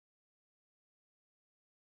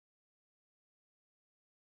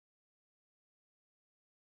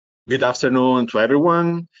Good afternoon to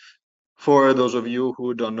everyone. For those of you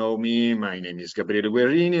who don't know me, my name is Gabriele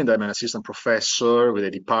Guerrini and I'm an assistant professor with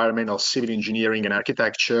the Department of Civil Engineering and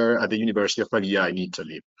Architecture at the University of Pavia in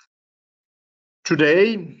Italy.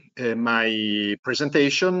 Today, my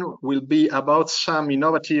presentation will be about some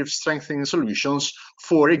innovative strengthening solutions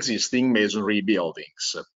for existing masonry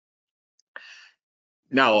buildings.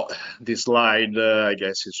 Now, this slide, I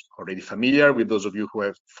guess, is already familiar with those of you who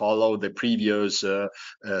have followed the previous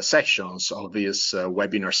sessions of this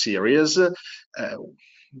webinar series.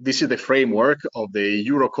 This is the framework of the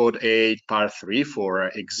Eurocode 8 Part 3 for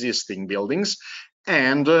existing buildings.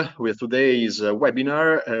 And with today's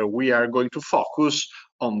webinar, we are going to focus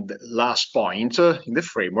on the last point in the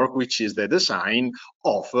framework, which is the design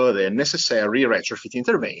of the necessary retrofit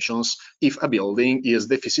interventions if a building is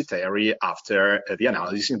deficitary after the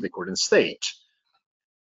analysis in the current state.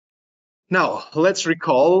 Now, let's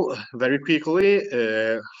recall very quickly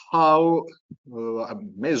how a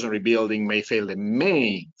masonry building may fail, the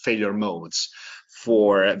main failure modes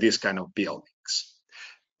for this kind of buildings.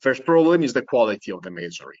 First problem is the quality of the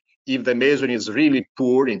masonry. If the masonry is really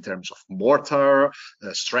poor in terms of mortar,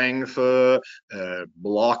 strength,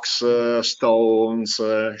 blocks, stones,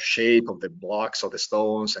 shape of the blocks of the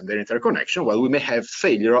stones and their interconnection, well, we may have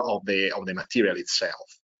failure of the material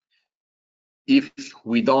itself. If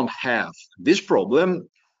we don't have this problem,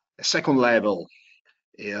 a second level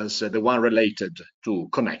is the one related to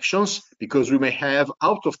connections, because we may have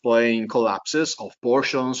out-of-plane collapses of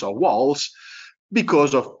portions of walls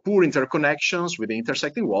because of poor interconnections with the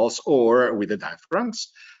intersecting walls or with the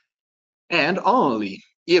diaphragms. And only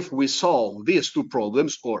if we solve these two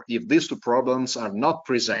problems, or if these two problems are not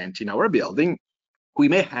present in our building, we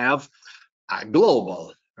may have a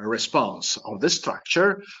global response of the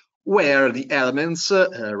structure where the elements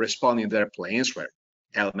respond in their planes, where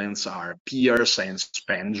elements are piers and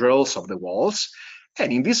spandrels of the walls.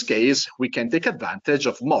 And in this case, we can take advantage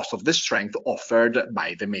of most of the strength offered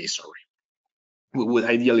by the masonry. We would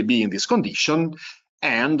ideally be in this condition,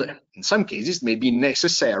 and in some cases may be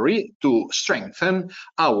necessary to strengthen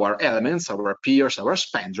our elements, our piers, our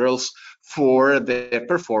spandrels for the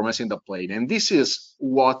performance in the plane. And this is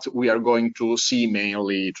what we are going to see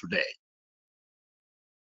mainly today.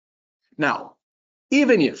 Now,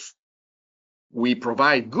 even if we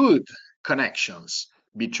provide good connections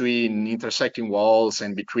between intersecting walls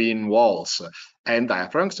and between walls and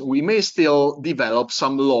diaphragms, we may still develop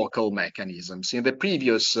some local mechanisms. In the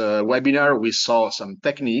previous webinar, we saw some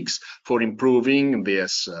techniques for improving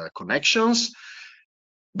these connections.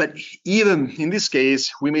 But even in this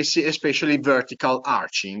case, we may see especially vertical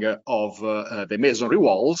arching of the masonry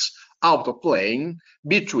walls out of plane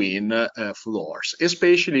between floors,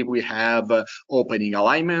 especially if we have opening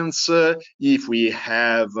alignments, if we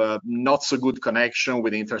have not so good connection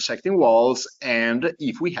with intersecting walls, and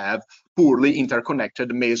if we have poorly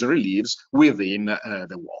interconnected masonry leaves within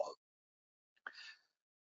the wall.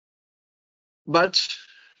 But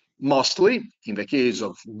mostly, in the case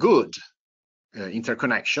of good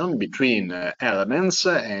interconnection between elements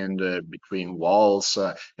and between walls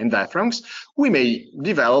and diaphragms, we may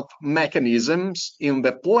develop mechanisms in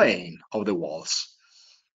the plane of the walls,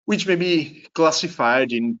 which may be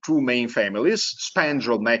classified in two main families: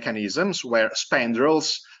 spandrel mechanisms, where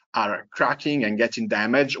spandrels are cracking and getting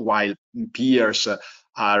damaged, while piers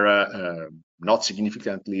are not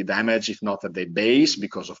significantly damaged, if not at the base,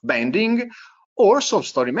 because of bending; or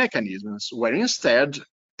sub-story mechanisms, where instead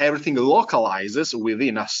everything localizes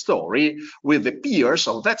within a story, with the piers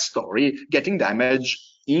of that story getting damaged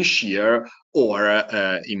in shear or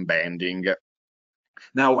in bending.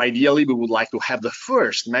 Now, ideally, we would like to have the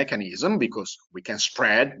first mechanism, because we can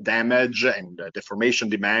spread damage and deformation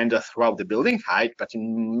demand throughout the building height, but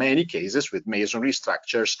in many cases with masonry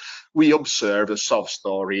structures, we observe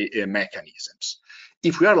soft-story mechanisms.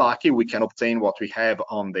 If we are lucky, we can obtain what we have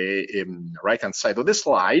on the right-hand side of the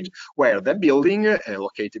slide, where the building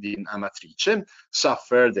located in Amatrice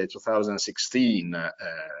suffered the 2016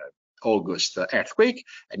 August earthquake,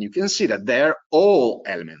 and you can see that there all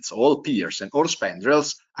elements, all piers and all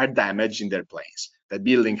spandrels are damaged in their planes. The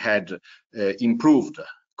building had improved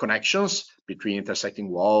connections between intersecting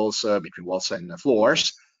walls, between walls and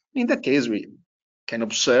floors. In that case, we can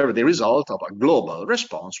observe the result of a global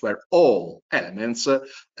response where all elements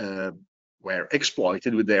were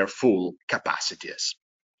exploited with their full capacities.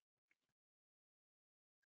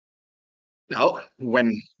 Now,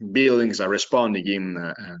 when buildings are responding in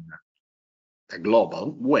a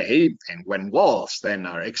global way, and when walls then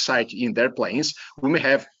are excited in their planes, we may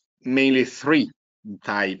have mainly three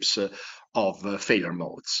types of failure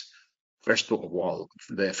modes. First of all,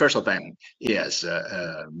 the first of them is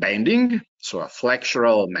bending, so a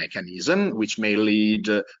flexural mechanism, which may lead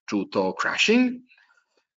to toe crushing.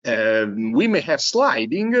 We may have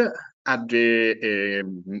sliding at the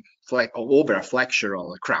over a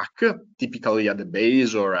flexural crack, typically at the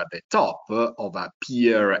base or at the top of a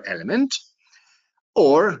pier element,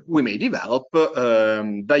 or we may develop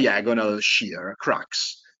diagonal shear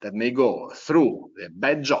cracks that may go through the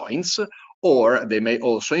bed joints, or they may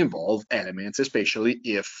also involve elements, especially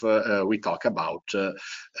if we talk about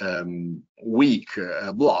weak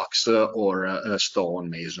blocks or stone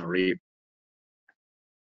masonry.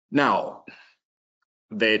 Now,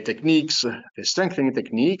 the techniques, the strengthening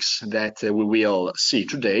techniques that we will see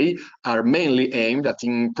today are mainly aimed at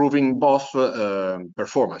improving both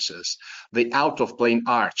performances, the out-of-plane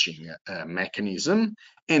arching mechanism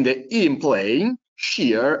and the in-plane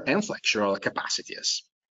shear and flexural capacities.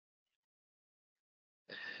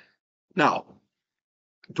 Now,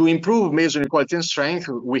 to improve masonry quality and strength,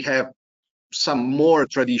 we have some more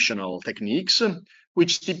traditional techniques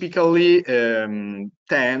which typically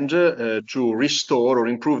tend to restore or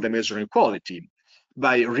improve the masonry quality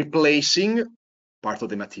by replacing part of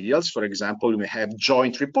the materials. For example, you may have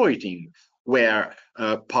joint repointing, where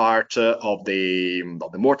part of the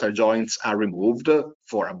mortar joints are removed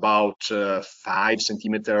for about 5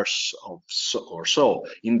 centimeters or so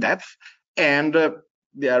in depth, and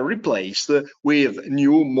they are replaced with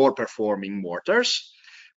new, more performing mortars.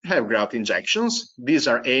 We have grout injections. These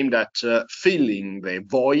are aimed at filling the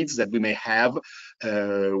voids that we may have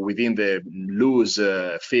within the loose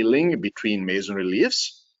filling between masonry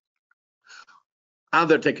leaves.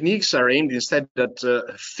 Other techniques are aimed instead at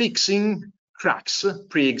fixing cracks,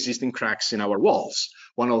 pre-existing cracks in our walls.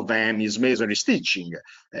 One of them is masonry stitching.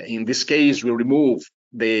 In this case, we remove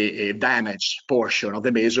the damaged portion of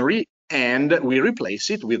the masonry and we replace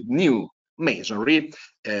it with new masonry,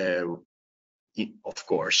 of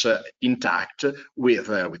course, intact with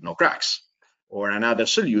no cracks. Or another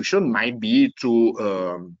solution might be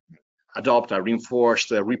to adopt a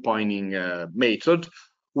reinforced repointing method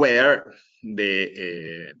where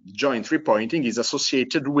the joint repointing is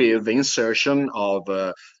associated with the insertion of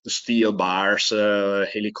steel bars,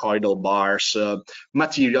 helicoidal bars,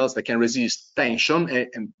 materials that can resist tension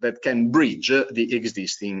and that can bridge the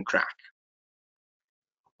existing crack.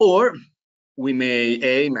 Or we may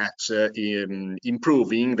aim at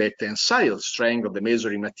improving the tensile strength of the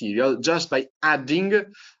masonry material just by adding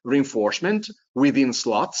reinforcement within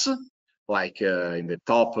slots, like in the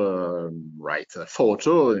top right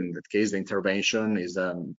photo. In that case, the intervention is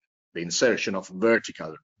the insertion of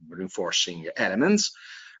vertical reinforcing elements.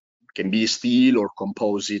 It can be steel or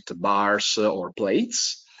composite bars or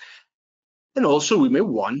plates. And also we may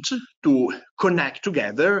want to connect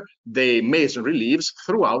together the masonry leaves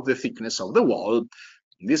throughout the thickness of the wall.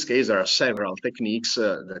 In this case, there are several techniques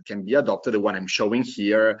that can be adopted. The one I'm showing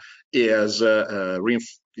here is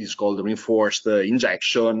called reinforced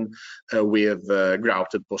injection with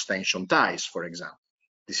grouted post-tension ties, for example.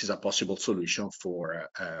 This is a possible solution for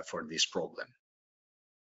this problem.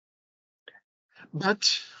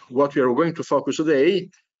 But what we are going to focus today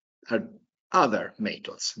are other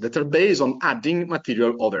methods that are based on adding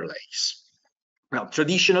material overlays. Now,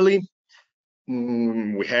 traditionally,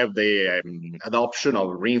 we have the adoption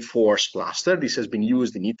of reinforced plaster. This has been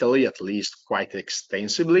used in Italy, at least quite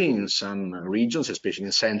extensively in some regions, especially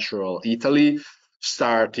in central Italy,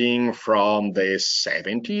 starting from the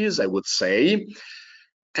 70s, I would say.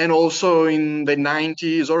 And also in the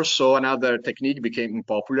 90s or so, another technique became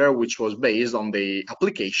popular, which was based on the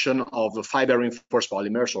application of fiber reinforced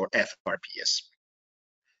polymers, or FRPs.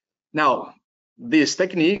 Now, these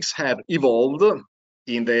techniques have evolved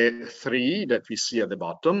in the 3 that we see at the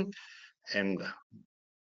bottom, and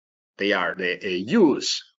they are the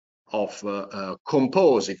use of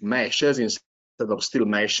composite meshes instead of steel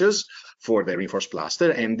meshes for the reinforced plaster,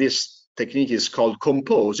 and this technique is called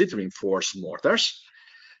composite reinforced mortars.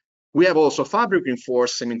 We have also fabric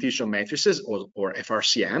reinforced cementitious matrices, or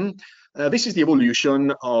FRCM. This is the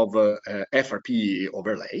evolution of FRP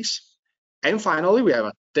overlays. And finally, we have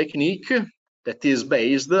a technique that is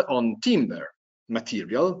based on timber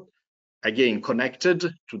material, again connected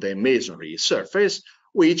to the masonry surface,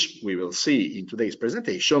 which we will see in today's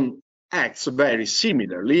presentation acts very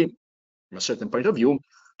similarly, from a certain point of view,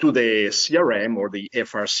 to the CRM or the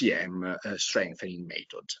FRCM strengthening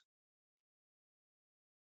method.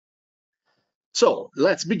 So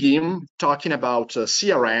let's begin talking about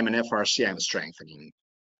CRM and FRCM strengthening.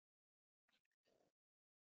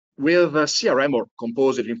 With CRM, or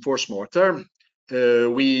composite reinforced mortar,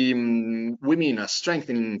 we mean a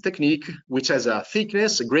strengthening technique which has a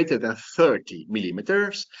thickness greater than 30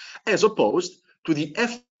 millimeters, as opposed to the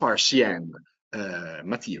FRCM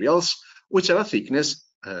materials, which have a thickness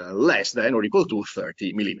less than or equal to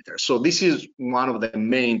 30 millimeters. So this is one of the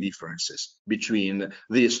main differences between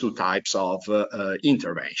these two types of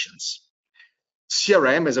interventions.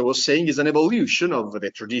 CRM, as I was saying, is an evolution of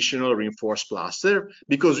the traditional reinforced plaster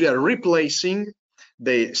because we are replacing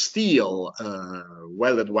the steel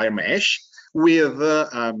welded wire mesh with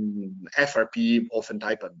FRP,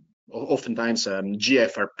 oftentimes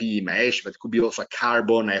GFRP mesh, but could be also a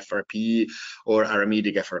carbon FRP or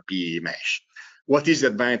aramidec FRP mesh. What is the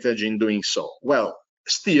advantage in doing so? Well,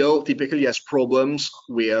 steel typically has problems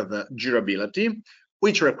with durability,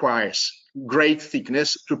 which requires great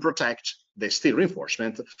thickness to protect the steel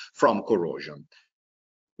reinforcement from corrosion.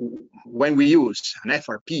 When we use an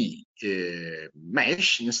FRP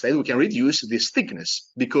mesh, instead we can reduce this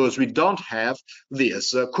thickness because we don't have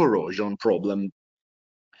this corrosion problem.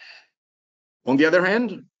 On the other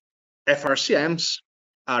hand, FRCMs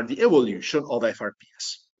are the evolution of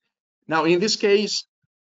FRPs. Now, in this case,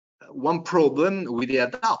 one problem with the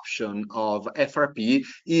adoption of FRP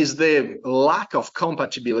is the lack of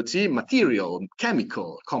compatibility, material,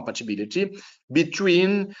 chemical compatibility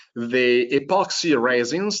between the epoxy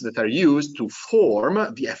resins that are used to form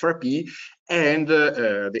the FRP and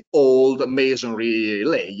the old masonry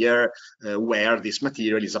layer where this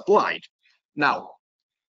material is applied. Now,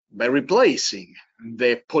 by replacing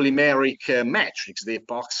the polymeric matrix, the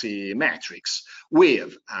epoxy matrix,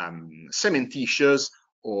 with cementitious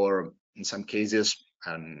or in some cases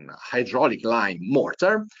hydraulic lime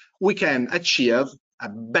mortar, we can achieve a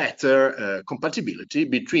better compatibility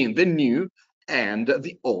between the new and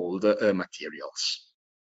the old materials.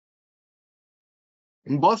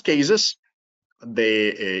 In both cases,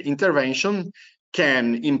 the intervention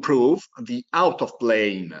can improve the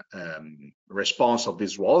out-of-plane response of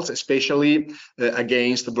these walls, especially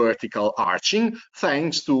against vertical arching,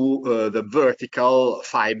 thanks to the vertical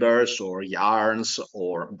fibers or yarns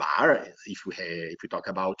or bar, if we talk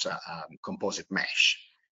about composite mesh.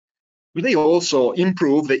 They also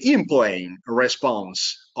improve the in-plane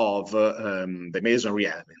response of the masonry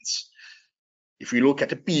elements. If we look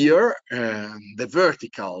at a pier, the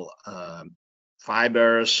vertical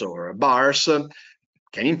fibers or bars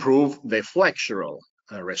can improve the flexural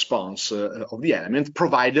response of the element,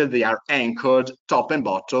 provided they are anchored top and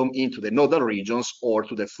bottom into the nodal regions or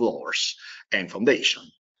to the floors and foundation.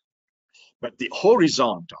 But the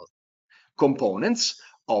horizontal components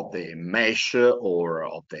of the mesh or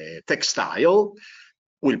of the textile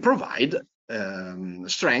will provide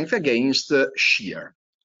strength against shear.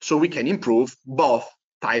 So we can improve both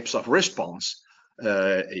types of response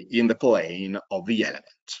in the plane of the element.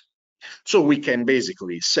 So we can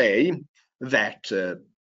basically say that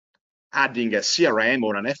adding a CRM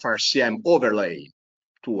or an FRCM overlay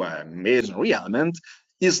to a masonry element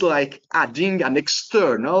is like adding an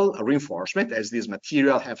external reinforcement, as these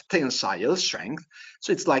materials have tensile strength.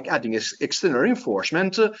 So it's like adding external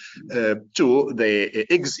reinforcement to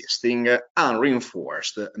the existing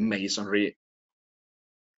unreinforced masonry.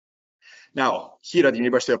 Now, here at the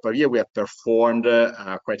University of Pavia, we have performed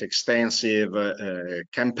a quite extensive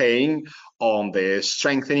campaign on the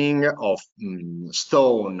strengthening of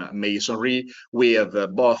stone masonry with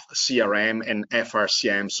both CRM and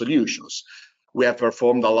FRCM solutions. We have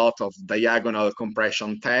performed a lot of diagonal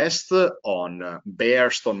compression tests on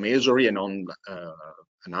bare stone masonry and on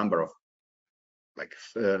a number of like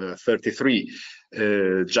 33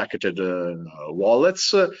 jacketed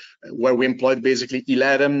wallets, where we employed basically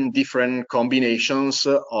 11 different combinations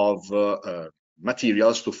of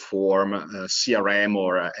materials to form CRM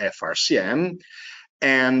or FRCM.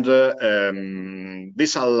 And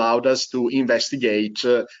this allowed us to investigate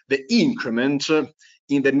the increment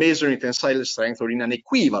in the masonry tensile strength, or in an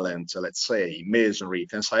equivalent, let's say, masonry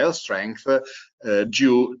tensile strength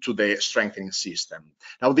due to the strengthening system.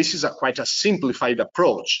 Now, this is quite a simplified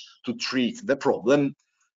approach to treat the problem,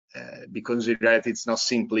 because in reality, it's not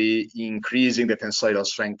simply increasing the tensile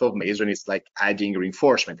strength of masonry, it's like adding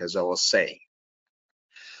reinforcement, as I was saying.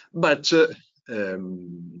 But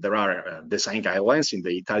there are design guidelines in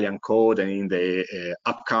the Italian code and in the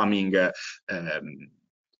upcoming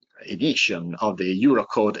edition of the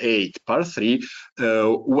Eurocode 8 Part 3,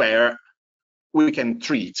 where we can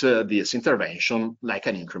treat this intervention like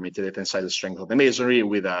an increment in the tensile strength of the masonry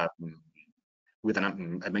with a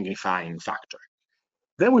magnifying factor.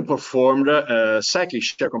 Then we performed a cyclic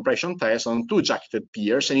shear compression test on 2 jacketed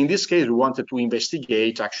piers, and in this case we wanted to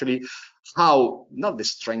investigate actually how, not the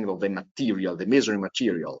strength of the material, the masonry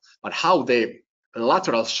material, but how the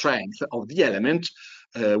lateral strength of the element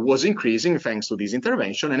was increasing thanks to this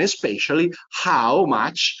intervention, and especially how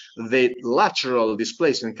much the lateral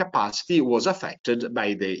displacement capacity was affected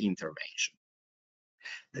by the intervention.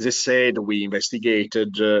 As I said, we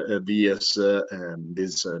investigated these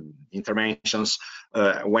interventions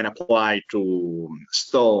when applied to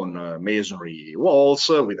stone masonry walls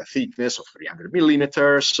with a thickness of 300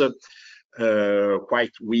 millimeters,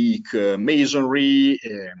 quite weak masonry.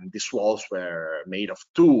 These walls were made of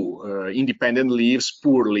two independent leaves,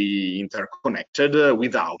 poorly interconnected,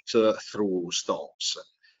 without through stones,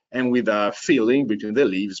 and with a filling between the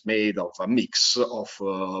leaves made of a mix of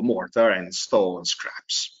mortar and stone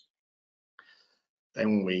scraps.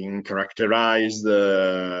 Then we characterized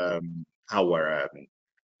our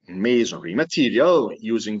masonry material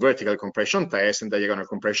using vertical compression test and diagonal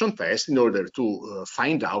compression test in order to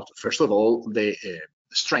find out, first of all, the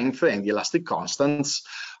strength and the elastic constants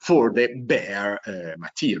for the bare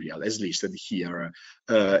material, as listed here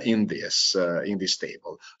in this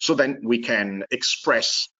table. So then we can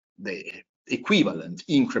express the equivalent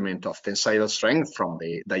increment of tensile strength from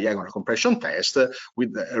the diagonal compression test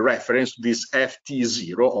with a reference to this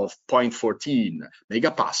FT0 of 0.14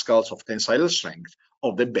 megapascals of tensile strength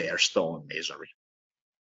of the bare stone masonry.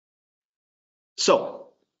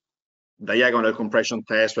 So, diagonal compression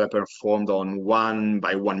tests were performed on 1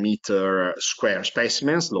 by 1 meter square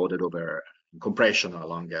specimens loaded over compression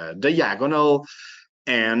along a diagonal,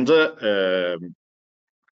 and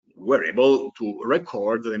were able to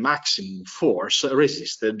record the maximum force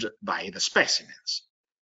resisted by the specimens.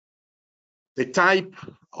 The type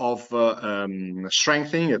of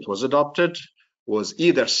strengthening that was adopted was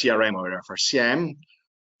either CRM or FRCM.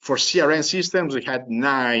 For CRM systems, we had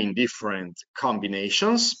 9 different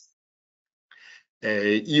combinations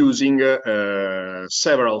using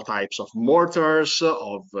several types of mortars,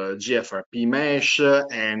 of GFRP mesh,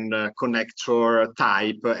 and connector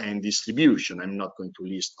type and distribution. I'm not going to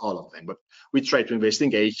list all of them, but we try to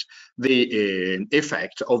investigate the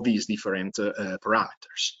effect of these different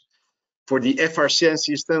parameters. For the FRCM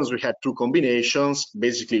systems, we had 2 combinations,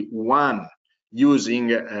 basically one using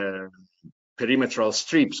perimetral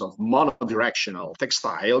strips of monodirectional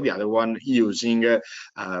textile, the other one using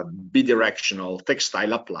bidirectional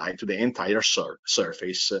textile applied to the entire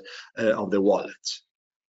surface of the wallet.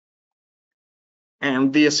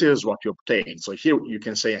 And this is what you obtain. So here you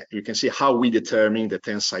can see how we determine the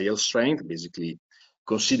tensile strength, basically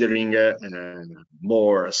considering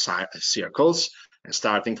more circles, and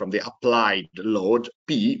starting from the applied load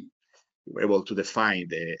P, we're able to define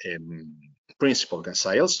the principal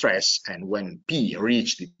tensile stress, and when P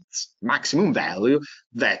reached its maximum value,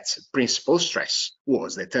 that principal stress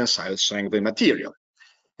was the tensile strength of the material.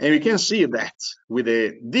 And we can see that with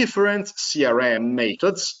the different CRM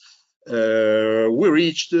methods, we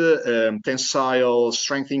reached tensile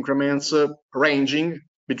strength increments ranging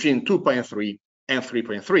between 2.3 and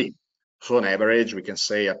 3.3. So on average, we can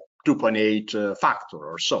say a 2.8 factor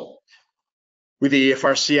or so. With the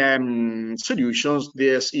FRCM solutions,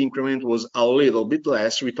 this increment was a little bit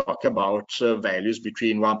less. We talk about values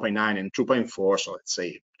between 1.9 and 2.4, so let's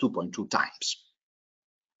say 2.2 times.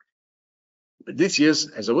 But this is,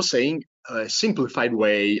 as I was saying, a simplified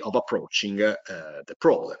way of approaching the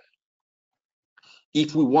problem.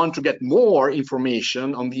 If we want to get more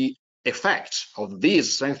information on the effect of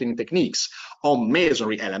these strengthening techniques on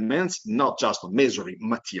masonry elements, not just on masonry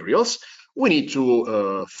materials, we need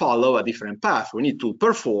to follow a different path. We need to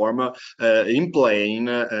perform in plane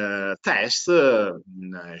tests,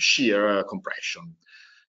 shear compression. In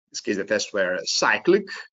this case, the tests were cyclic,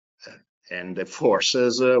 and the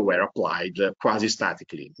forces were applied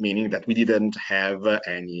quasi-statically, meaning that we didn't have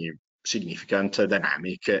any significant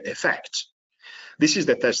dynamic effect. This is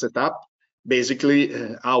the test setup. Basically,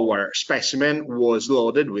 our specimen was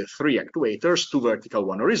loaded with 3 actuators, 2 vertical,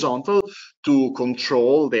 1 horizontal, to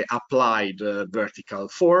control the applied vertical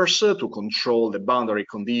force, to control the boundary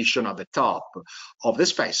condition at the top of the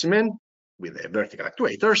specimen with the vertical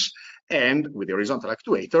actuators, and with the horizontal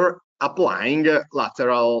actuator applying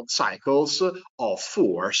lateral cycles of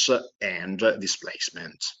force and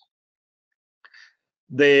displacement.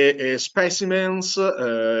 The specimens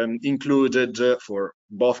included, for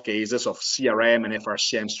both cases of CRM and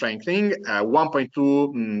FRCM strengthening,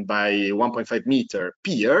 1.2 by 1.5 meter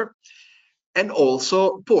pier, and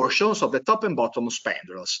also portions of the top and bottom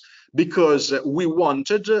spandrels, because we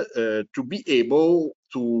wanted to be able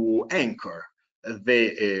to anchor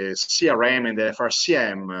the CRM and the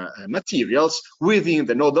FRCM materials within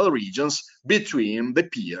the nodal regions between the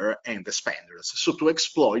pier and the spandrels, so to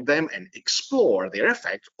exploit them and explore their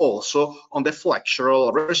effect also on the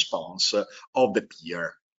flexural response of the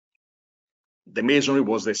pier. The masonry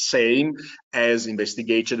was the same as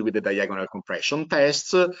investigated with the diagonal compression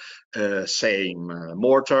tests, same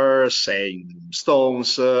mortar, same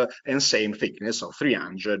stones, and same thickness of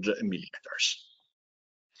 300 millimeters.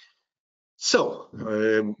 So,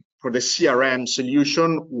 for the CRM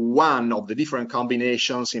solution, one of the different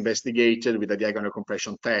combinations investigated with the diagonal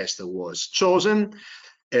compression test was chosen.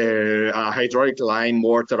 A hydraulic line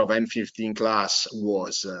mortar of M15 class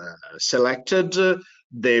was selected.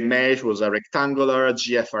 The mesh was a rectangular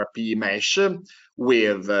GFRP mesh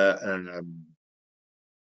with a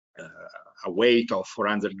weight of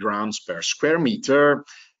 400 grams per square meter,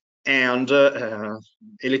 and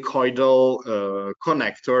helicoidal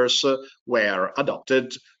connectors were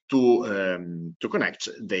adopted to connect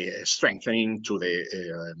the strengthening to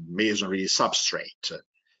the masonry substrate.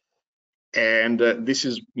 And this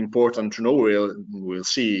is important to know, we'll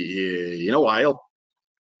see in a while.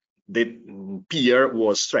 The pier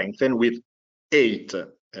was strengthened with 8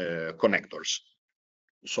 connectors.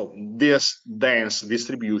 So this dense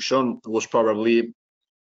distribution was probably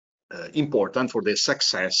important for the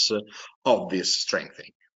success of this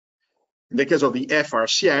strengthening. In the case of the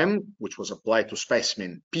FRCM, which was applied to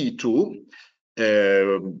specimen P2,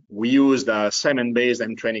 we used a cement-based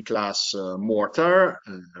M20 class mortar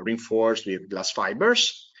reinforced with glass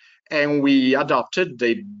fibers, and we adopted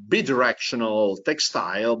the bidirectional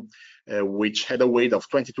textile, which had a weight of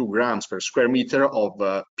 22 grams per square meter of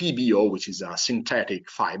PBO, which is a synthetic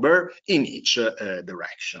fiber, in each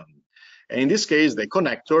direction. And in this case, the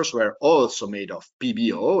connectors were also made of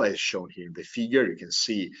PBO, as shown here in the figure. You can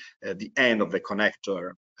see the end of the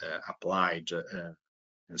connector applied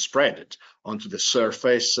and spread it onto the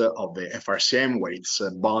surface of the FRCM, where it's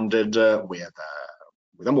bonded with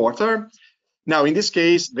a mortar. Now, in this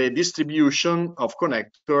case, the distribution of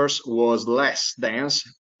connectors was less dense.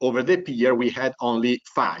 Over the pier, we had only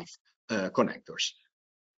 5 connectors.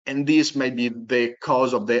 And this may be the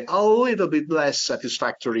cause of the a little bit less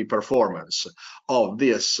satisfactory performance of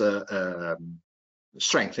this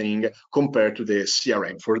strengthening compared to the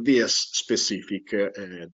CRM for this specific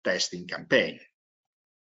testing campaign.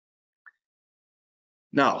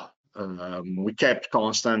 Now, we kept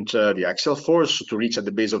constant the axial force to reach at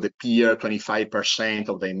the base of the pier 25%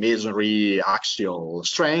 of the masonry axial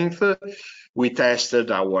strength. We tested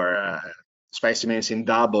our specimens in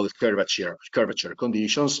double curvature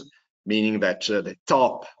conditions, meaning that the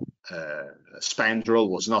top spandrel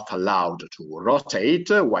was not allowed to rotate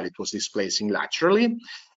while it was displacing laterally,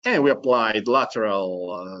 and we applied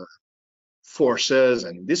lateral forces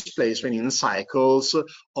and displacement in cycles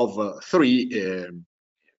of 3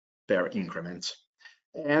 per increment.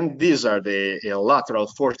 And these are the lateral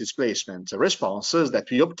force displacement responses that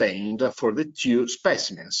we obtained for the 2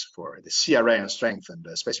 specimens, for the CRM strengthened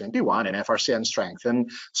specimen P1 and FRCM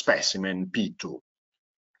strengthened specimen P2.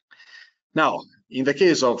 Now, in the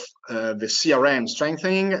case of the CRM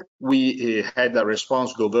strengthening, we had a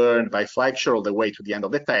response governed by flexure all the way to the end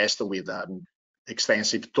of the test with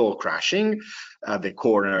extensive toe crushing at the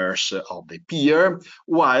corners of the pier,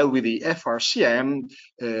 while with the FRCM,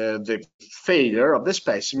 the failure of the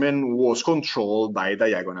specimen was controlled by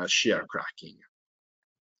diagonal shear cracking.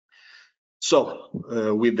 So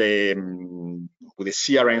with the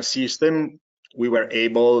CRM system, we were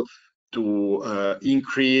able to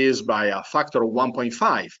increase by a factor of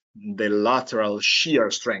 1.5 the lateral shear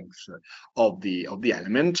strength of the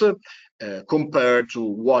element, compared to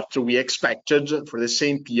what we expected for the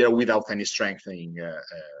same pier without any strengthening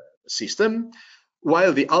system,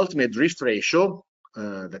 while the ultimate drift ratio,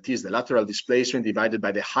 that is the lateral displacement divided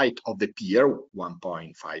by the height of the pier,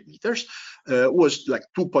 1.5 meters, was like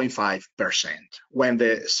 2.5% when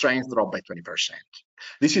the strength dropped by 20%.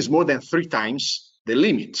 This is more than 3 times the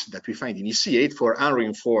limit that we find in EC8 for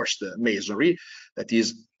unreinforced masonry, that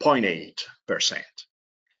is 0.8%.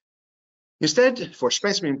 Instead, for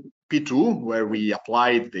specimen P2, where we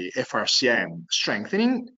applied the FRCM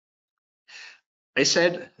strengthening, I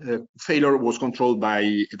said failure was controlled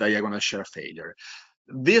by diagonal shear failure.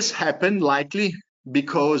 This happened likely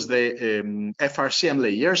because the FRCM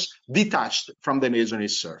layers detached from the masonry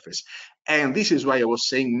surface. And this is why I was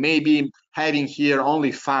saying maybe having here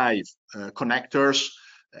only 5 connectors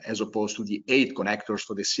as opposed to the 8 connectors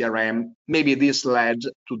for the CRM, maybe this led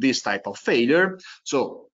to this type of failure.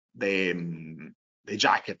 So the the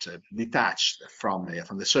jacket detached from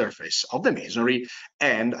the surface of the masonry,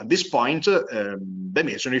 and at this point the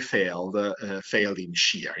masonry failed in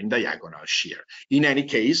shear, in diagonal shear. In any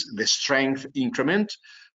case, the strength increment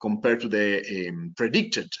compared to the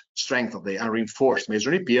predicted strength of the unreinforced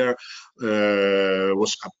masonry pier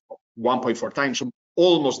was 1.4 times, so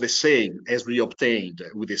almost the same as we obtained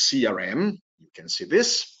with the CRM. You can see this.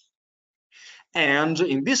 And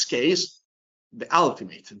in this case, the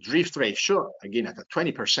ultimate drift ratio, again at a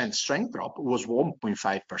 20% strength drop, was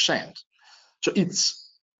 1.5%. So it's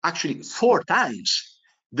actually 4 times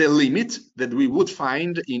the limit that we would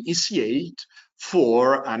find in EC8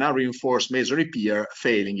 for an unreinforced masonry pier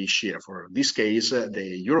failing in shear. For this case,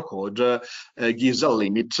 the Eurocode gives a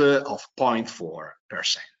limit of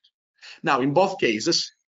 0.4%. Now, in both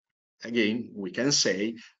cases, again, we can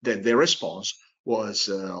say that the response was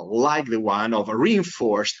like the one of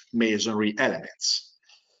reinforced masonry elements,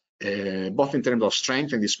 both in terms of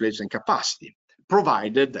strength and displacement capacity,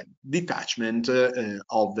 provided that detachment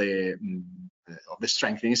of the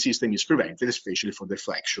strengthening system is prevented, especially for the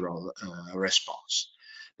flexural response.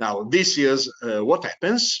 Now, this is what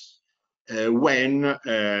happens when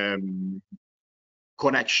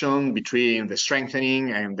connection between the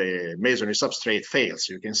strengthening and the masonry substrate fails.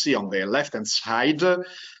 You can see on the left-hand side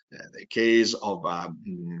the case of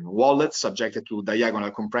wallet subjected to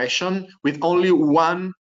diagonal compression with only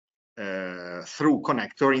one through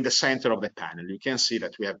connector in the center of the panel. You can see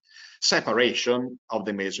that we have separation of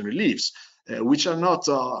the masonry leaves, which are not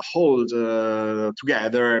held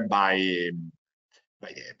together by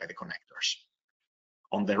the connectors.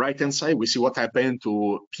 On the right-hand side, we see what happened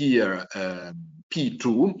to pier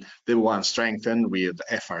P2, the one strengthened with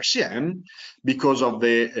FRCM, because of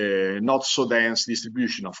the not so dense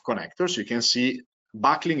distribution of connectors. You can see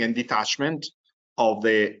buckling and detachment of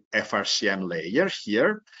the FRCM layer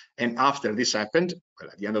here. And after this happened, well,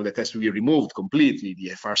 at the end of the test, we removed completely the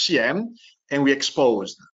FRCM and we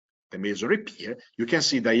exposed the masonry pier. You can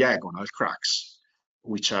see diagonal cracks,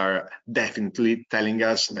 which are definitely telling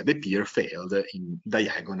us that the pier failed in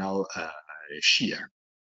diagonal shear.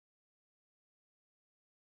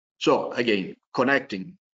 So again,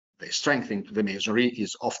 connecting the strengthening to the masonry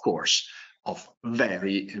is, of course, of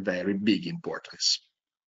very, very big importance.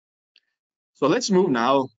 So let's move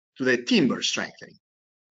now to the timber strengthening.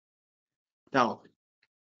 Now,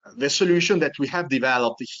 the solution that we have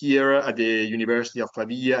developed here at the University of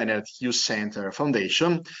Pavia and at Hughes Center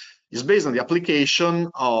Foundation is based on the application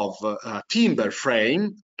of a timber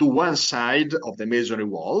frame to one side of the masonry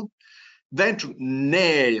wall, then to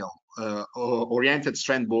nail oriented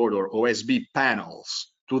strand board or OSB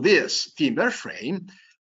panels to this timber frame,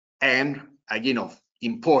 and again of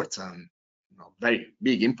important, very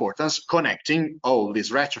big importance, connecting all this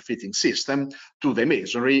retrofitting system to the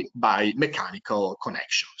masonry by mechanical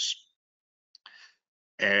connections.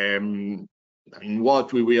 I mean,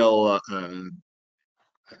 what we will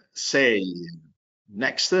say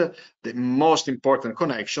next, the most important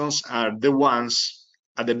connections are the ones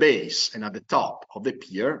at the base and at the top of the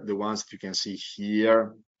pier, the ones that you can see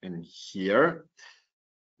here and here.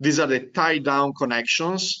 These are the tie-down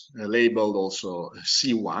connections, labeled also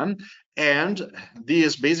C1, and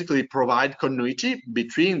these basically provide continuity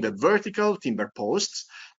between the vertical timber posts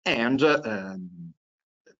and the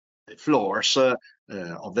floors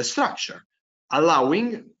of the structure,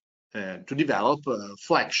 allowing to develop a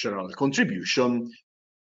flexural contribution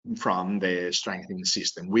from the strengthening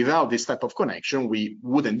system. Without this type of connection, we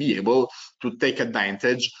wouldn't be able to take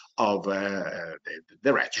advantage of the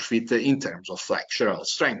retrofit in terms of flexural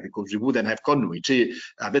strength, because we wouldn't have continuity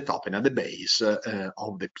at the top and at the base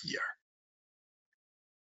of the pier.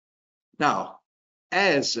 Now,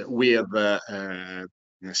 as with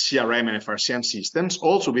CRM and FRCM systems,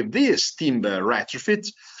 also with this timber retrofit,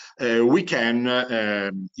 we can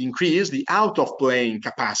increase the out-of-plane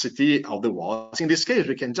capacity of the walls. In this case,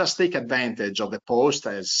 we can just take advantage of the post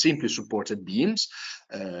as simply supported beams,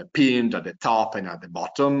 pinned at the top and at the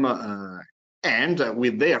bottom, and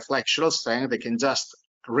with their flexural strength, they can just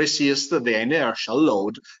resist the inertial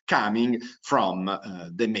load coming from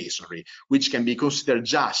the masonry, which can be considered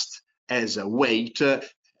just as a weight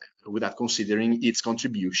without considering its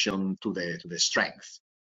contribution to the strength.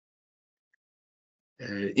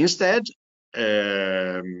 Instead,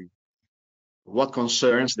 what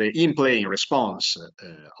concerns the in-plane response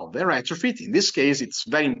of the retrofit, in this case, it's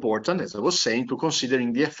very important, as I was saying, to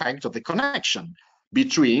considering the effect of the connection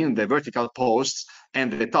between the vertical posts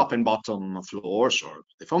and the top and bottom floors or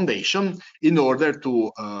the foundation, in order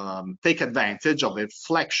to take advantage of the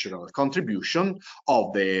flexural contribution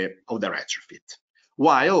of the retrofit.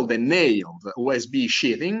 while the nailed OSB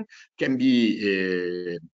sheathing can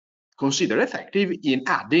be considered effective in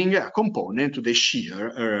adding a component to the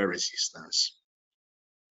shear resistance.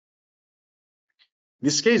 In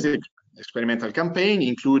this case, the experimental campaign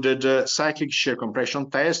included cyclic shear compression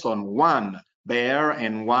test on one bare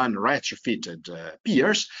and one retrofitted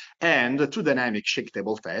piers, and two dynamic shake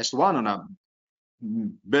table tests, one on a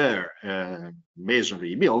bare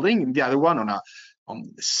masonry building, the other one on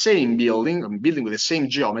the same building with the same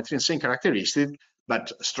geometry and same characteristics,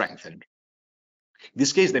 but strengthened. In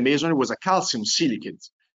this case, the masonry was a calcium silicate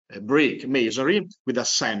brick masonry with a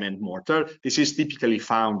cement mortar. This is typically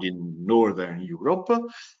found in Northern Europe.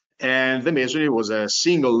 And the masonry was a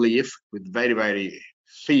single leaf with very, very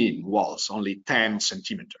thin walls, only 10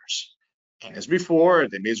 centimeters. And as before,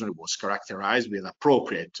 the masonry was characterized with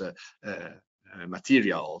appropriate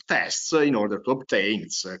material tests in order to obtain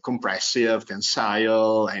its compressive,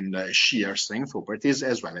 tensile, and shear strength properties,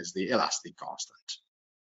 as well as the elastic constant.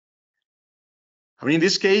 I mean, in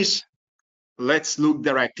this case, let's look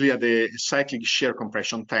directly at the cyclic shear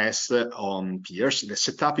compression test on piers. The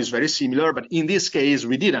setup is very similar, but in this case,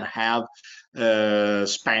 we didn't have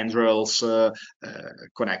spandrels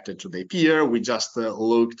connected to the pier. We just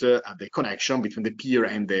looked at the connection between the pier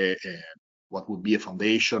and the what would be a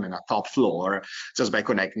foundation and a top floor, just by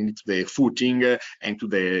connecting it to the footing and to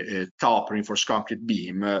the top reinforced concrete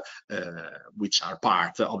beam, which are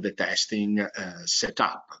part of the testing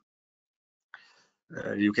setup.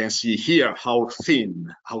 You can see here how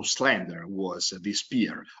thin, how slender was this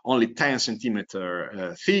pier, only 10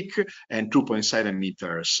 centimeters thick and 2.7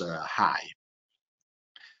 meters high.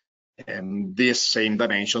 And these same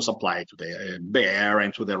dimensions apply to the bare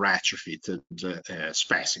and to the retrofitted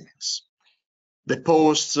specimens. The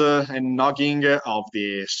posts and nogging of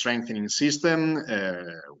the strengthening system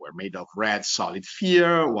were made of red solid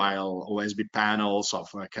FIR, while OSB panels of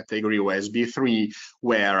category OSB 3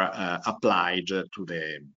 were applied to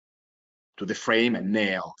the frame and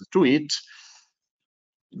nailed to it.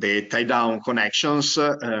 The tie-down connections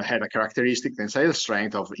had a characteristic tensile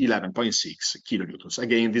strength of 11.6 kilonewtons.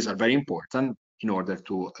 Again, these are very important in order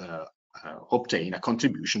to obtain a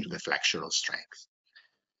contribution to the flexural strength.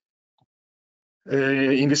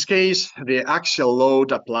 In this case, the axial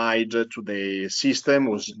load applied to the system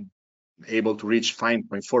was able to reach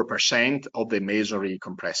 5.4% of the masonry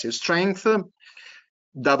compressive strength.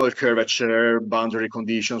 Double curvature boundary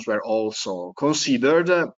conditions were also considered,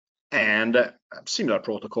 and a similar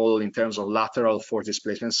protocol in terms of lateral force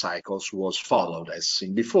displacement cycles was followed as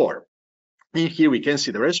seen before. And here we can see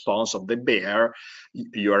the response of the bare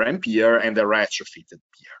URM pier and the retrofitted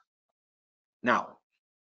pier. Now,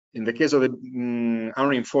 in the case of the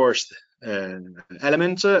unreinforced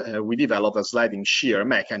element, we developed a sliding shear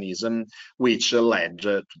mechanism which led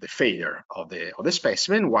to the failure of the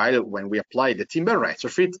specimen, while when we applied the timber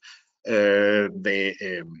retrofit,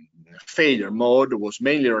 the failure mode was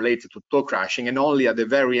mainly related to toe crushing, and only at the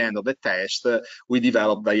very end of the test we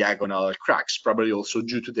developed diagonal cracks, probably also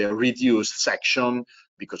due to the reduced section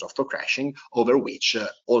because of toe crushing, over which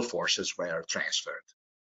all forces were transferred.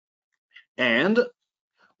 And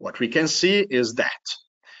what we can see is that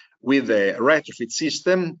with the retrofit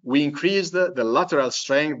system, we increased the lateral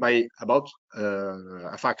strength by about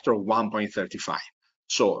a factor of 1.35.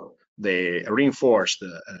 So the reinforced,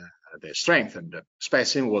 the strengthened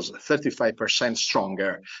specimen was 35%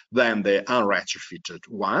 stronger than the unretrofitted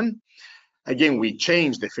one. Again, we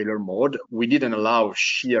changed the failure mode. We didn't allow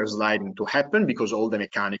shear sliding to happen because all the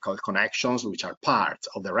mechanical connections, which are part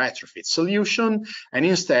of the retrofit solution, and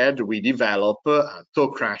instead we develop a toe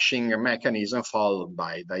crushing mechanism followed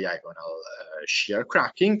by diagonal shear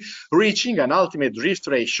cracking, reaching an ultimate drift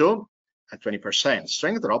ratio at 20%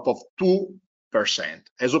 strength drop of 2%,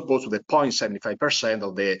 as opposed to the 0.75%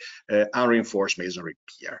 of the unreinforced masonry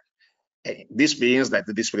pier. This means that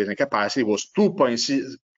the displacement capacity was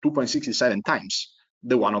 2.67 times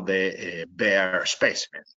the one of the bare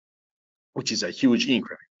specimen, which is a huge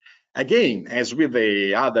increment. Again, as with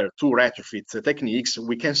the other two retrofit techniques,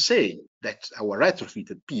 we can say that our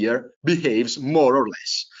retrofitted pier behaves more or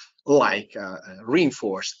less like a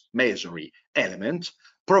reinforced masonry element,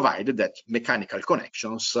 provided that mechanical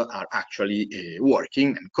connections are actually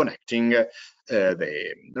working and connecting the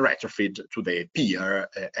retrofit to the pier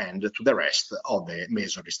and to the rest of the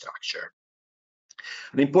masonry structure.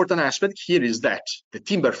 An important aspect here is that the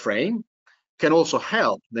timber frame can also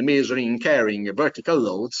help the masonry in carrying vertical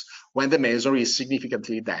loads when the masonry is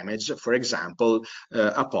significantly damaged, for example,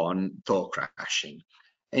 upon toe crushing.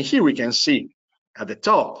 And here we can see at the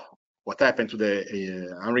top what happened to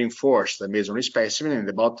the unreinforced masonry specimen, and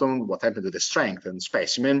the bottom, what happened to the strengthened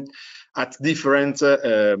specimen at different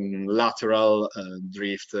lateral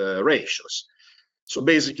drift ratios. So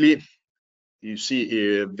basically, you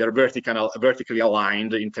see they're vertically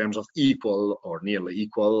aligned in terms of equal or nearly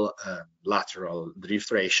equal lateral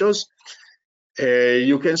drift ratios.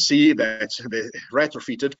 You can see that the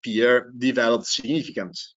retrofitted pier developed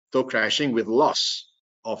significant toe crashing with loss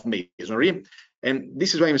of masonry. And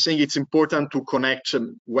this is why I'm saying it's important to connect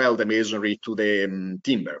well the masonry to the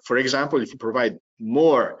timber. For example, if you provide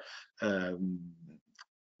more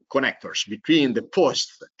connectors between the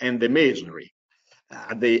post and the masonry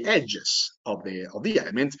at the edges of the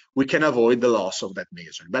element, we can avoid the loss of that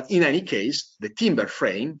masonry. But in any case, the timber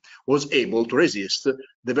frame was able to resist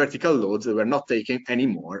the vertical loads that were not taken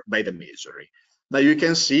anymore by the masonry. Now you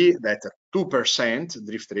can see that 2%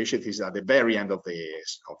 drift ratio is at the very end of the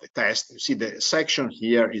test. You see the section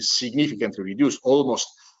here is significantly reduced, almost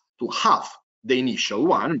to half the initial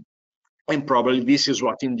one. And probably this is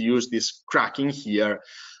what induced this cracking here,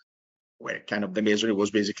 where kind of the masonry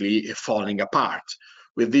was basically falling apart,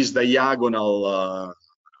 with these diagonal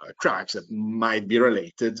cracks that might be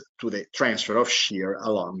related to the transfer of shear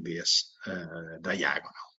along this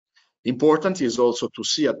diagonal. Important is also to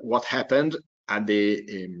see what happened at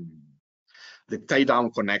the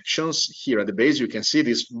tie-down connections. Here at the base, you can see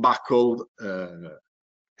this buckled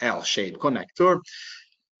L-shaped connector.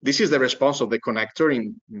 This is the response of the connector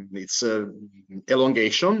in its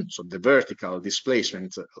elongation, so the vertical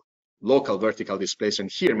displacement, local vertical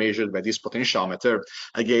displacement here measured by this potentiometer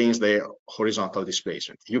against the horizontal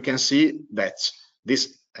displacement. You can see that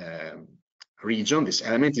this region, this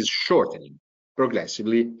element, is shortening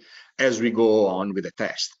progressively as we go on with the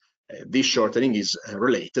test. This shortening is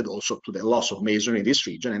related also to the loss of masonry in this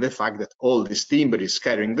region and the fact that all this timber is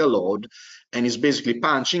carrying the load and is basically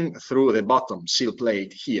punching through the bottom sill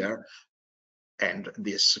plate here, and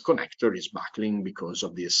this connector is buckling because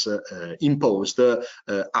of this imposed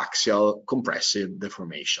axial compressive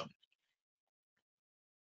deformation.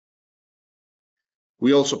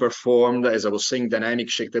 We also performed, as I was saying, dynamic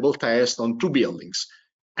shake table test on two buildings,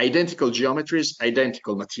 identical geometries,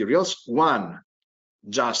 identical materials, one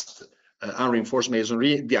just unreinforced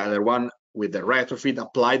masonry, the other one with the retrofit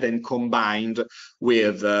applied and combined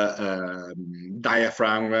with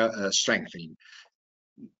diaphragm strengthening.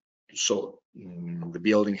 So the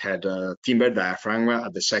building had a timber diaphragm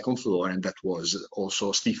at the second floor, and that was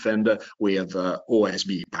also stiffened with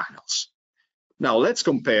OSB panels. Now let's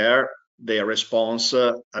compare their response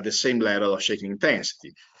at the same level of shaking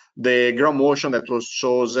intensity. The ground motion that was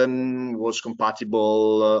chosen was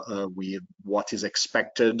compatible with what is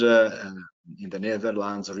expected in the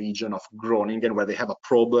Netherlands region of Groningen, where they have a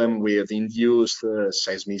problem with induced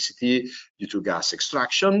seismicity due to gas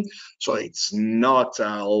extraction. So it's not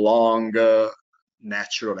a long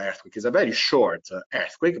natural earthquake. It's a very short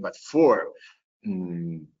earthquake, but for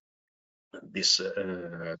this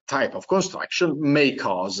type of construction may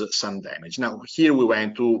cause some damage. Now, here we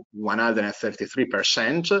went to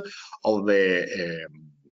 133% of the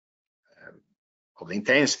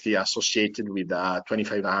intensity associated with a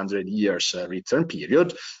 2,500 years return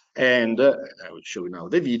period. And I will show you now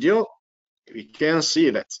the video. We can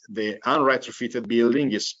see that the unretrofitted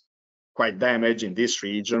building is quite damaged in this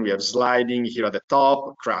region. We have sliding here at the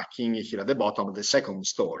top, cracking here at the bottom of the second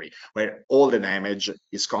story, where all the damage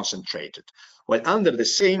is concentrated. While under the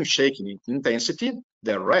same shaking intensity,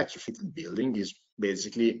 the retrofitted building is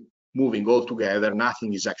basically moving all together.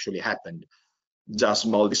 Nothing is actually happened, just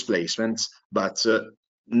small displacements, but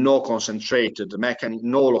no concentrated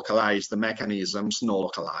no localized mechanisms, no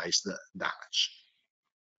localized damage.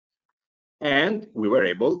 And we were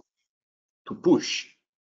able to push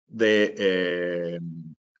the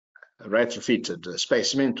retrofitted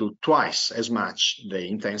specimen to twice as much the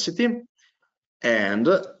intensity, and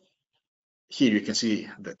here you can see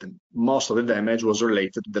that most of the damage was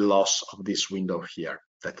related to the loss of this window here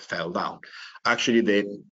that fell down. Actually,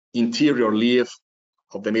 the interior leaf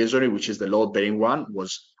of the masonry, which is the load-bearing one,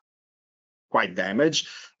 was quite damaged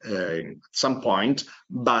at some point,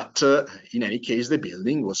 but in any case, the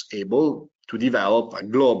building was able to develop a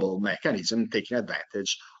global mechanism taking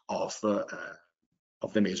advantage of the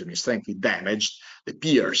masonry strength. It damaged the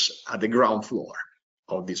piers at the ground floor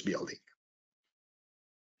of this building.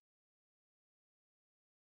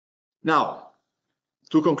 Now,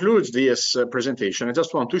 to conclude this presentation, I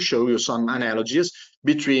just want to show you some analogies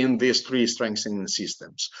between these three strengthening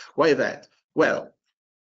systems. Why that? Well,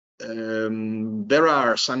 there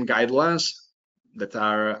are some guidelines that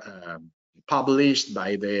are published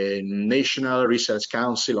by the National Research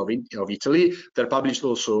Council of Italy. They're published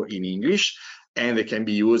also in English, and they can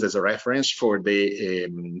be used as a reference for the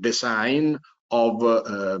design of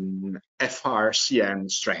FRCM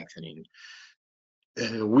strengthening.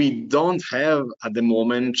 We don't have at the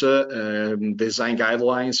moment design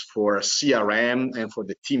guidelines for CRM and for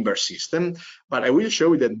the timber system, but I will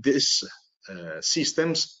show you that these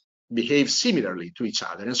systems behave similarly to each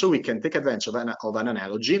other. And so we can take advantage of an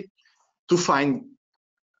analogy to find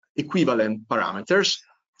equivalent parameters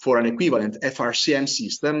for an equivalent FRCM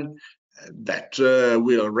system that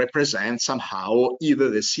will represent somehow either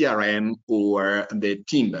the CRM or the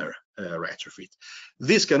timber retrofit.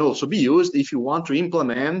 This can also be used if you want to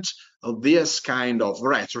implement this kind of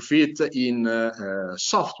retrofit in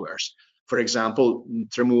softwares. For example,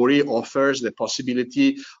 Tremuri offers the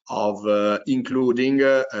possibility of including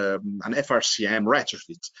an FRCM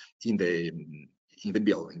retrofit in the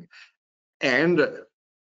building. And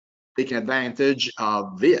taking advantage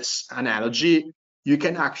of this analogy, you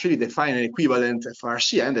can actually define an equivalent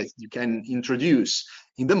FRCM that you can introduce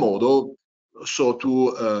in the model, so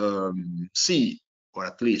to see, or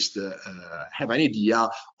at least have an idea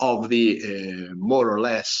of the more or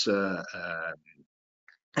less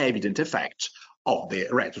evident effect of the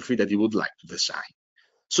retrofit that you would like to design.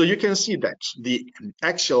 So you can see that the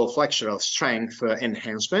axial flexural strength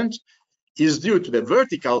enhancement is due to the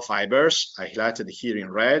vertical fibers, I highlighted here in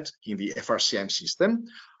red, in the FRCM system,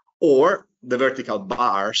 or the vertical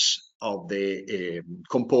bars of the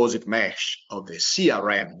composite mesh of the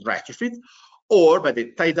CRM retrofit, or by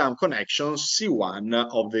the tie-down connections C1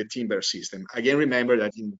 of the timber system. Again, remember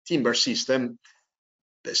that in the timber system,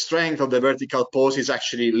 the strength of the vertical post is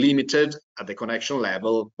actually limited at the connection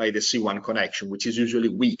level by the C1 connection, which is usually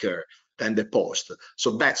weaker than the post.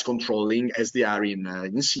 So that's controlling, as they are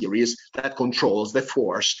in series, that controls the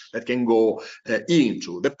force that can go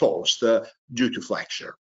into the post due to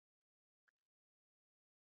flexure.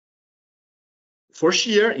 For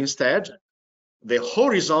shear, instead, the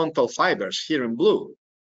horizontal fibers here in blue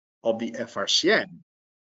of the FRCM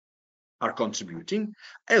are contributing,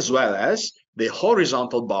 as well as the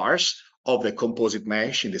horizontal bars of the composite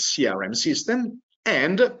mesh in the CRM system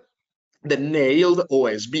and the nailed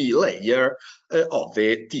OSB layer of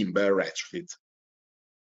the timber retrofit.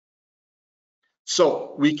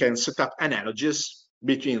 So we can set up analogies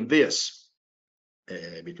between these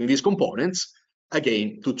components,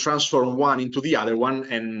 again, to transform one into the other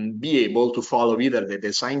one and be able to follow either the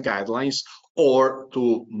design guidelines or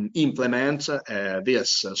to implement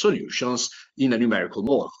these solutions in a numerical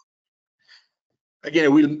model. Again, I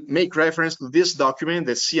will make reference to this document,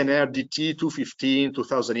 the CNR DT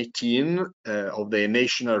 215-2018 of the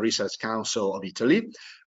National Research Council of Italy,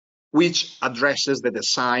 which addresses the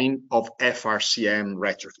design of FRCM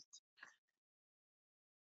retrofit.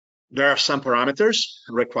 There are some parameters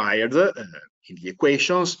required in the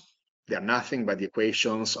equations. They are nothing but the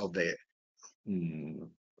equations of the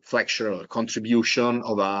flexural contribution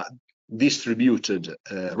of a distributed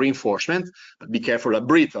reinforcement, but be careful, a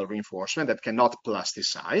brittle reinforcement that cannot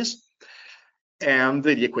plasticize, and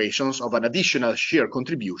the equations of an additional shear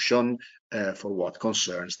contribution for what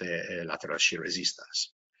concerns the lateral shear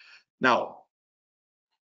resistance. Now,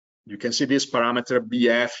 you can see this parameter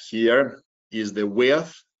BF here is the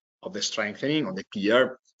width of the strengthening of the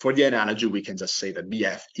pier. For the analogy, we can just say that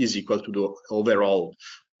BF is equal to the overall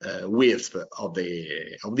width of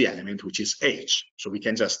the element, which is H. So we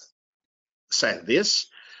can just set this.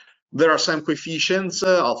 There are some coefficients,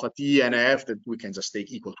 alpha T and F, that we can just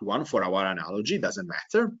take equal to 1 for our analogy, doesn't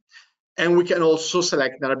matter. And we can also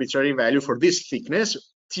select an arbitrary value for this thickness,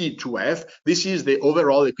 T to F. This is the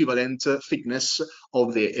overall equivalent thickness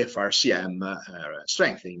of the FRCM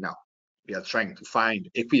strengthening. Now, we are trying to find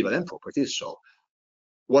equivalent properties, so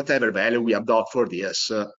whatever value we adopt for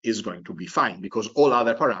this is going to be fine, because all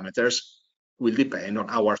other parameters will depend on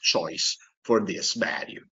our choice for this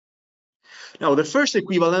value. Now, the first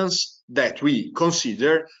equivalence that we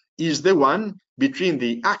consider is the one between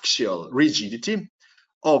the axial rigidity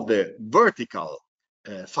of the vertical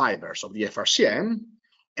fibers of the FRCM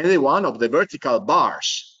and the one of the vertical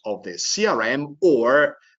bars of the CRM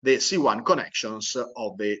or the C1 connections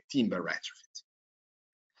of the timber retrofit.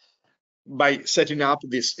 By setting up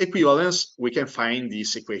this equivalence, we can find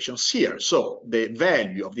these equations here. So the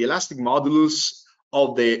value of the elastic modulus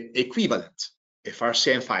of the equivalent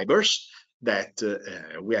FRCM fibers that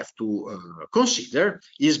we have to consider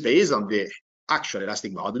is based on the actual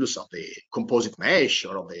elastic modulus of the composite mesh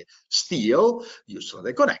or of the steel used for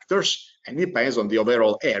the connectors, and depends on the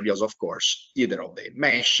overall areas, of course, either of the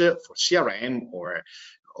mesh for CRM or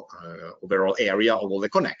overall area of all the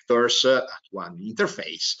connectors at one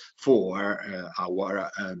interface for our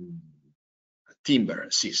timber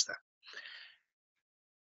system.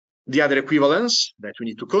 The other equivalence that we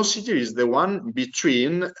need to consider is the one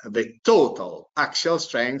between the total axial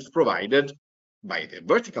strength provided by the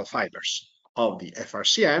vertical fibers of the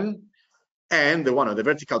FRCM and the one of the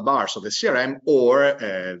vertical bars of the CRM or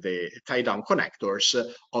the tie-down connectors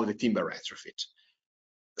of the timber retrofit.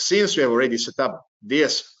 Since we have already set up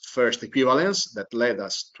this first equivalence that led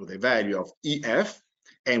us to the value of EF,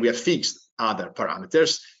 and we have fixed other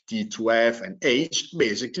parameters, T2F and H,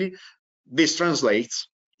 basically, this translates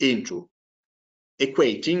into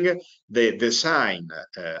equating the design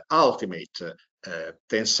ultimate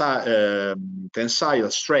tensile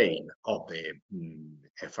strain of the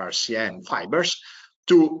FRCM fibers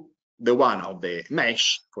to the one of the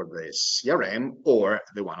mesh for the CRM or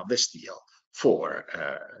the one of the steel for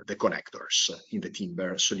the connectors in the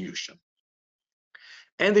timber solution.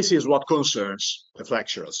 And this is what concerns the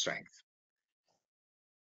flexural strength.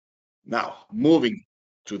 Now, moving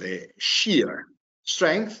to the shear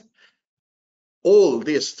strength, all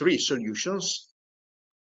these three solutions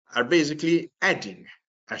are basically adding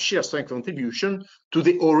a shear strength contribution to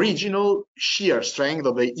the original shear strength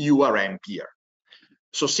of the URM pier.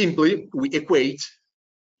 So simply, we equate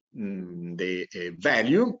the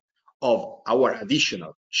value of our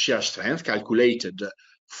additional shear strength calculated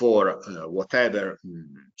for whatever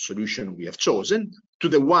solution we have chosen to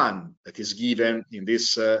the one that is given in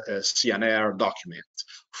this CNR document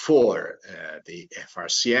for the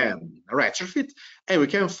FRCM retrofit, and we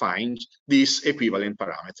can find this equivalent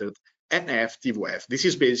parameter, NF T2F. This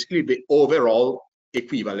is basically the overall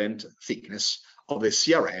equivalent thickness of the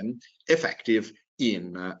CRM effective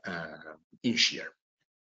in shear.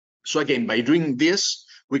 So again, by doing this,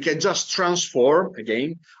 we can just transform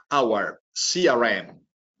again our CRM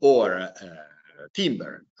or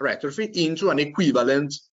timber retrofit into an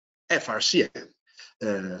equivalent FRCM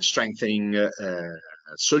strengthening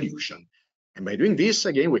solution. And by doing this,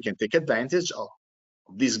 again, we can take advantage of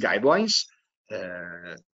these guidelines,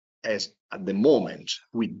 as at the moment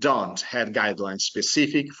we don't have guidelines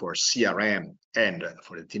specific for CRM and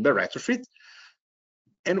for the timber retrofit.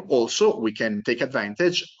 And also we can take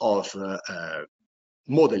advantage of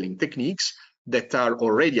modeling techniques that are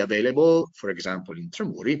already available, for example, in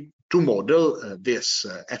Tremuri, to model this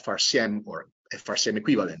FRCM or FRCM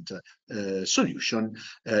equivalent solution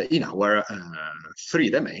in our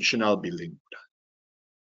three-dimensional building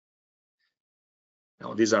model.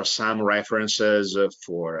 Now, these are some references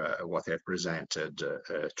for what I've presented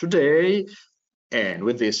today. And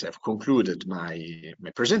with this, I've concluded my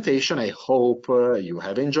presentation. I hope you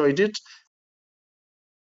have enjoyed it.